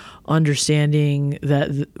of understanding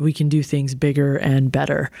that we can do things bigger and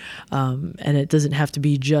better. And it doesn't have to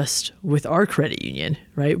be just with our credit union,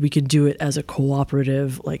 right? We can do it as a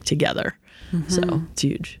cooperative, like together. So it's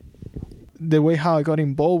huge. The way how I got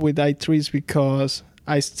involved with i3 is because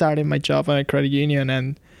I started my job at a credit union,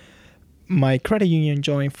 and my credit union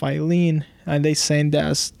joined Filene, and they sent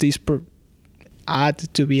us this ad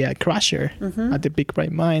to be a crasher at the Big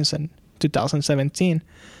Bright Minds in 2017.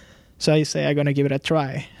 So I say, I'm going to give it a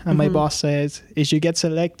try. And my boss says, if you get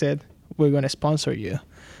selected, we're going to sponsor you.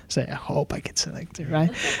 So I hope I get selected,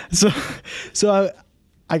 right? So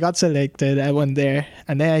I got selected. I went there,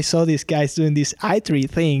 and then I saw these guys doing this i3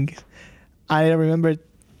 thing. I remember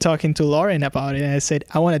talking to Lauren about it, and I said,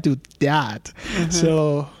 I want to do that.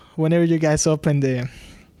 So whenever you guys opened the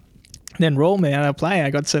enrollment and apply, I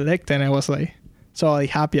got selected, and I was like totally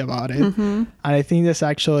happy about it. And I think that's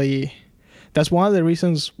one of the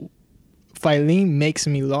reasons Filene makes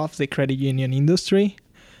me love the credit union industry,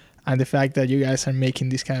 and the fact that you guys are making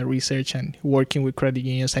this kind of research and working with credit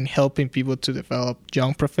unions and helping people to develop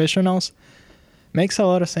young professionals makes a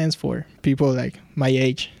lot of sense for people like my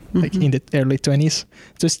age, like in the early 20s,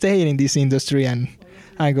 to stay in this industry and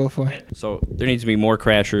go for it. So there needs to be more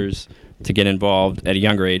crashers to get involved at a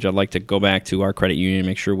younger age. I'd like to go back to our credit union and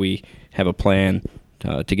make sure we have a plan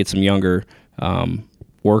to get some younger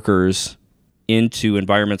workers into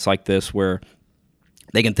environments like this where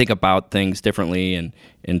they can think about things differently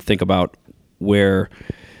and think about where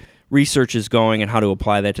research is going and how to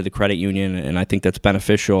apply that to the credit union. And I think that's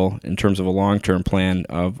beneficial in terms of a long-term plan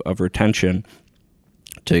of retention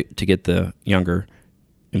to get the younger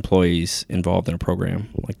employees involved in a program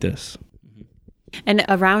like this. And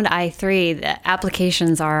around i3, the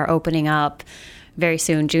applications are opening up very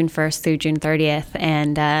soon, June 1st through June 30th.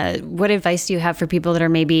 And what advice do you have for people that are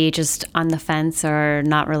maybe just on the fence or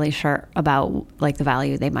not really sure about like the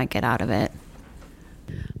value they might get out of it?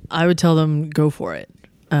 I would tell them go for it,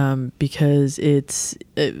 because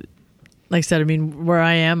like I said, I mean, where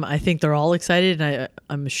I am, I think they're all excited, and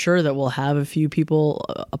I'm sure that we'll have a few people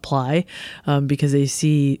apply because they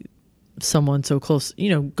see someone so close,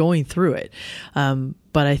 going through it.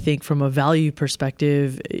 But I think from a value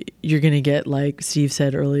perspective, you're going to get, like Steve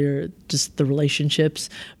said earlier, just the relationships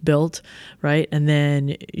built, right? And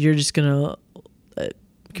then you're just going to,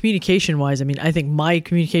 communication-wise, I mean, I think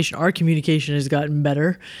our communication has gotten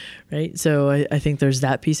better, right? So I think there's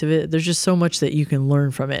that piece of it. There's just so much that you can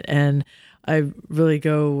learn from it. And I really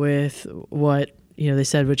go with what they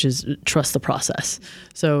said, which is trust the process.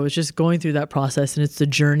 So it's just going through that process, and it's the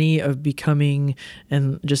journey of becoming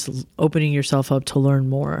and just opening yourself up to learn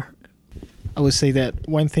more. I would say that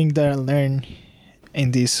one thing that I learned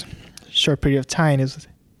in this short period of time is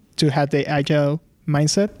to have the agile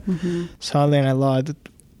mindset. So I learned a lot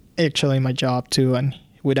actually in my job too, and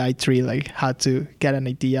with i3, like how to get an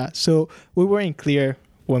idea. So we weren't clear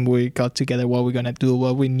when we got together what we're going to do,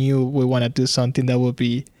 what we knew we want to do something that would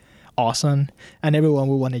be awesome, and everyone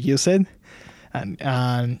will want to use it,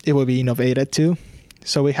 and it will be innovative too.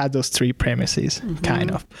 So we had those three premises, kind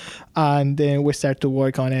of. And then we start to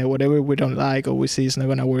work on it. Whatever we don't like or we see is not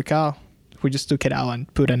going to work out, we just took it out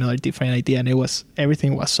and put another different idea. And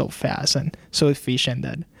everything was so fast and so efficient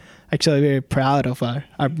that actually very proud of our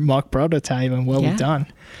mock prototype and what we've done.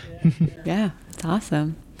 Yeah, it's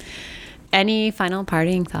awesome. Any final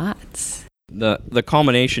parting thoughts? The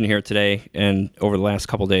culmination here today and over the last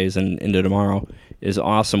couple of days and into tomorrow is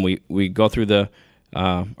awesome. We go through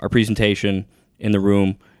our presentation in the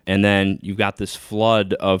room, and then you've got this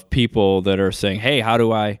flood of people that are saying, "Hey, how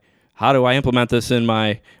do I implement this in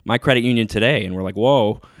my credit union today?" And we're like,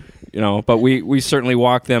 "Whoa," But we certainly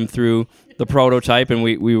walked them through the prototype, and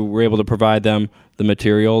we were able to provide them the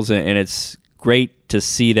materials, and it's great to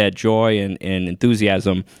see that joy and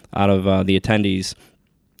enthusiasm out of the attendees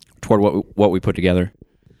toward what we put together.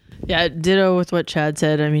 Yeah, ditto with what Chad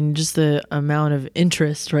said. I mean, just the amount of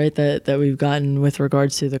interest, right, that we've gotten with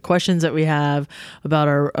regards to the questions that we have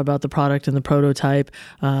about the product and the prototype,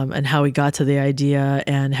 and how we got to the idea,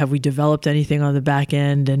 and have we developed anything on the back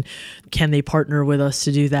end, and can they partner with us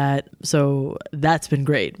to do that? So that's been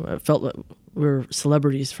great. I felt like we were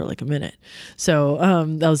celebrities for like a minute. So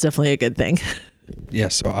that was definitely a good thing. Yeah,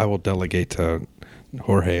 so I will delegate to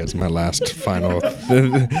Jorge as my last final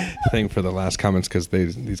thing for the last comments, because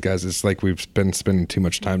these guys, it's like we've been spending too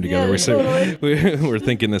much time together. Yeah, We're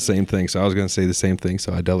thinking the same thing, so I was going to say the same thing,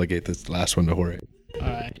 so I delegate this last one to Jorge. All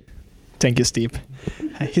right. Thank you, Steve.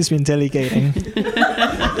 He's been delegating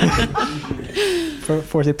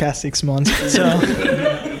for the past 6 months.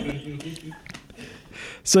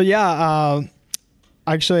 So yeah,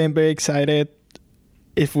 actually I'm very excited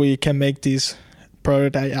if we can make this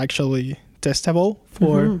prototype actually testable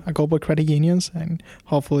for a couple of credit unions, and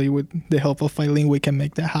hopefully with the help of Filene we can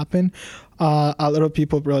make that happen. A lot of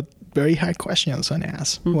people brought very hard questions on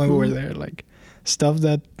us when we were there, like stuff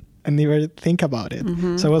that I never think about it.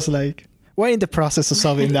 So I was like, we're in the process of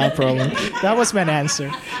solving that problem. That was my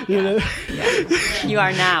answer. Yeah. You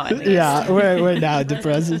are now, at least. Yeah, we're now in the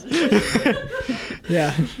process.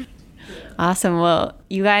 Yeah. Awesome. Well,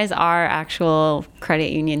 you guys are actual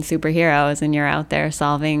credit union superheroes, and you're out there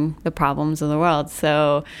solving the problems of the world.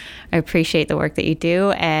 So I appreciate the work that you do,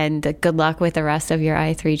 and good luck with the rest of your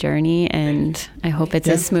i3 journey. And I hope it's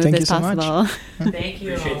as smooth as possible. Thank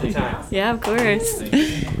you. Appreciate the time. Yeah, of course.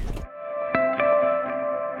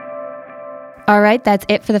 All right, that's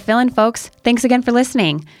it for the fill-in, folks. Thanks again for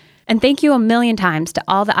listening. And thank you a million times to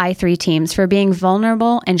all the i3 teams for being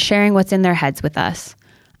vulnerable and sharing what's in their heads with us.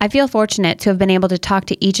 I feel fortunate to have been able to talk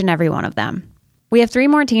to each and every one of them. We have 3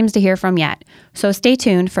 more teams to hear from yet, so stay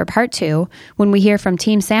tuned for part 2 when we hear from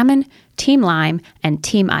Team Salmon, Team Lime, and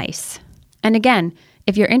Team Ice. And again,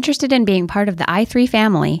 if you're interested in being part of the i3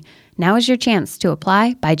 family, now is your chance to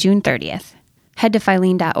apply by June 30th. Head to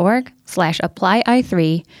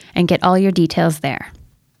filene.org/apply-i3 and get all your details there.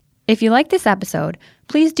 If you like this episode,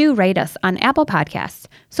 please do rate us on Apple Podcasts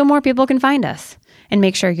so more people can find us. And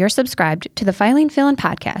make sure you're subscribed to the Filene Fill-In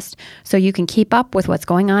podcast so you can keep up with what's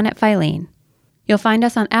going on at Filene. You'll find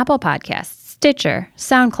us on Apple Podcasts, Stitcher,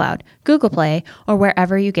 SoundCloud, Google Play, or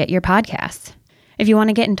wherever you get your podcasts. If you want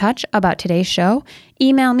to get in touch about today's show,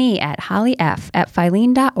 email me at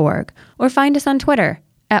hollyf@filene.org or find us on Twitter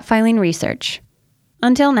 @Filene Research.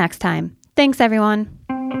 Until next time, thanks everyone.